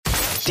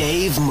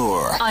Dave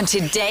Moore on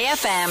Today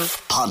FM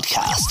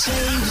podcast.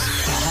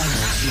 Dave's Bad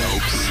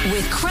Jokes.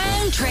 with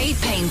Crown Trade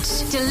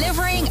Paint,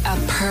 delivering a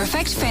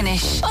perfect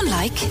finish,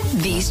 unlike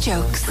these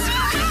jokes.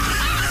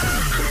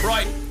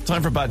 Right,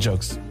 time for bad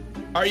jokes.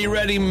 Are you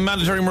ready,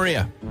 Mandatory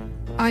Maria?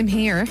 I'm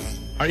here.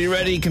 Are you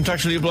ready,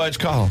 Contractually Obliged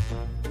Cathal?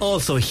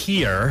 Also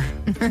here.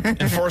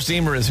 Enforced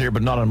Emer is here,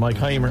 but not on Mike.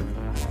 Hi, Emer.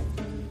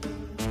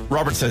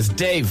 Robert says,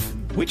 Dave,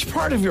 which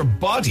part of your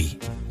body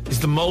is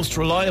the most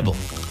reliable?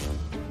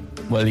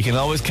 Well, you can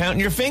always count on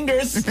your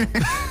fingers. I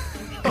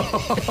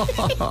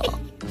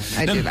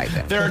do like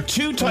that. There are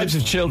two types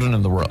of children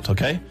in the world,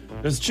 okay?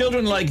 There's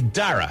children like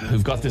Dara,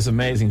 who've got this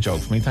amazing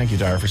joke for me. Thank you,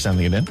 Dara, for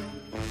sending it in.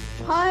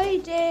 Hi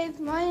Dave,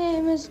 my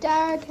name is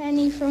Dara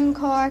Kenny from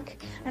Cork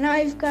and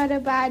I've got a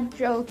bad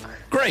joke.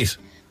 Great.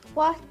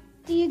 What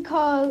do you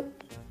call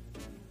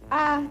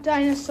a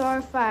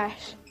dinosaur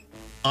fart?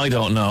 I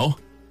don't know.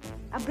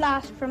 A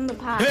blast from the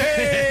past.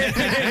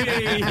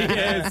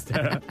 Yes.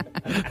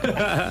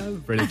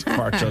 Brilliant.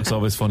 Fart jokes,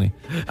 always funny.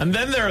 And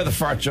then there are the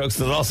fart jokes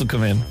that also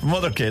come in from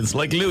other kids,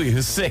 like Louis,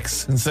 who's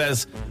 6, and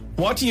says,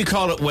 what do you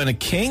call it when a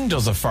king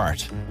does a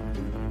fart?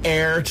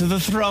 Heir to the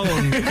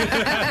throne.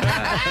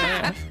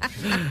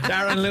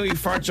 Darren, Louis,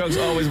 fart jokes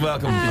always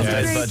welcome. These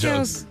bad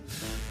jokes.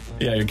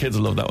 Yeah, your kids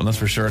will love that one, that's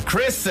for sure.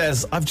 Chris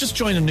says, I've just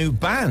joined a new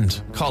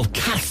band called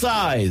Cat's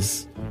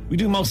Eyes. We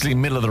do mostly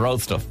middle of the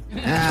road stuff.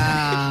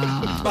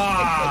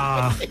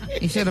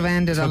 You should have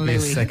ended on Maybe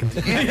a Louis. second.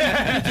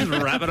 Just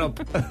wrap it up.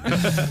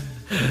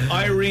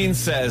 Irene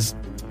says,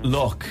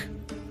 look,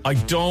 I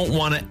don't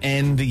want to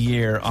end the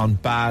year on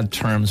bad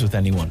terms with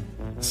anyone.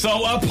 So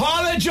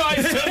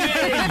apologize to me.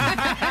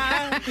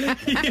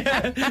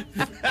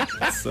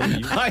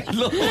 I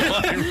love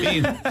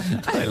Irene.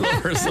 I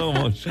love her so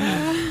much.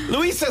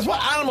 Louise says,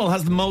 what animal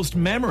has the most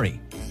memory?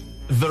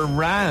 The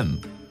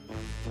ram.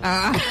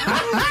 Animal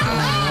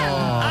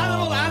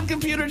and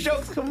computer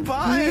jokes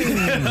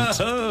combined.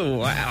 Oh,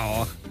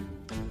 wow.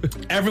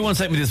 Everyone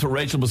sent me this, but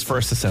Rachel was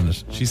first to send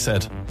it. She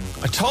said,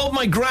 I told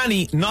my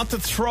granny not to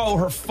throw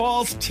her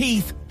false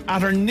teeth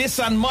at her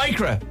Nissan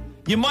Micra.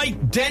 You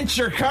might dent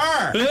your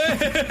car.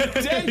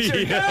 Dent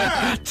your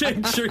car.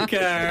 Dent your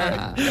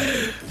car.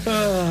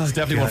 It's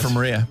definitely one for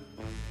Maria.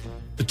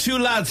 The two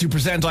lads who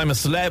present I'm a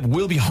Celeb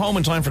will be home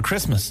in time for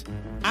Christmas.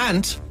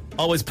 Ant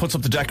always puts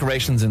up the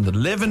decorations in the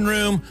living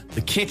room,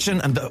 the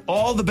kitchen, and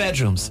all the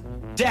bedrooms.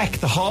 Deck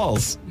the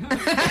halls.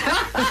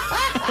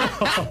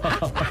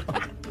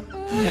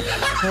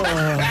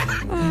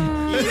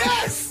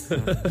 Yes!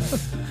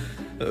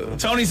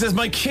 Tony says,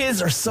 my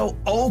kids are so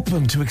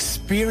open to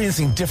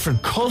experiencing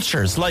different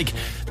cultures. Like,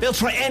 they'll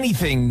try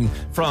anything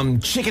from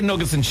chicken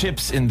nuggets and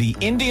chips in the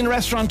Indian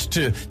restaurant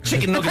to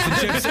chicken nuggets and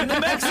chips in the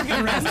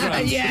Mexican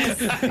restaurant.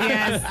 Yes.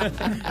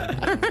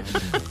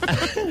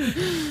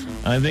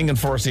 I think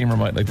Enforced Emer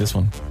might like this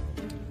one.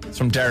 It's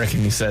from Derek,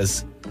 and he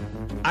says,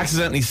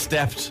 accidentally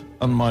stepped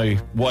on my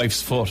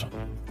wife's foot.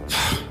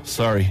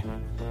 Sorry.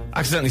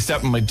 Accidentally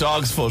stepped on my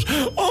dog's foot.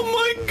 Oh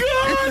my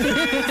God!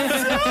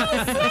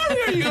 I'm so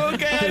sorry. Are you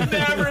okay? I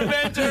never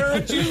meant to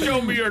hurt you.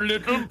 Show me your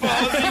little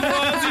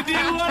paws. Do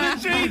you want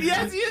a treat?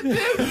 Yes, you do.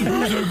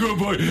 You're a good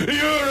boy.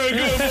 You're a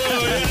good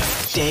boy.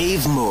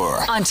 Dave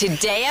Moore On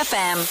Today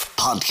FM.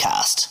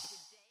 podcast.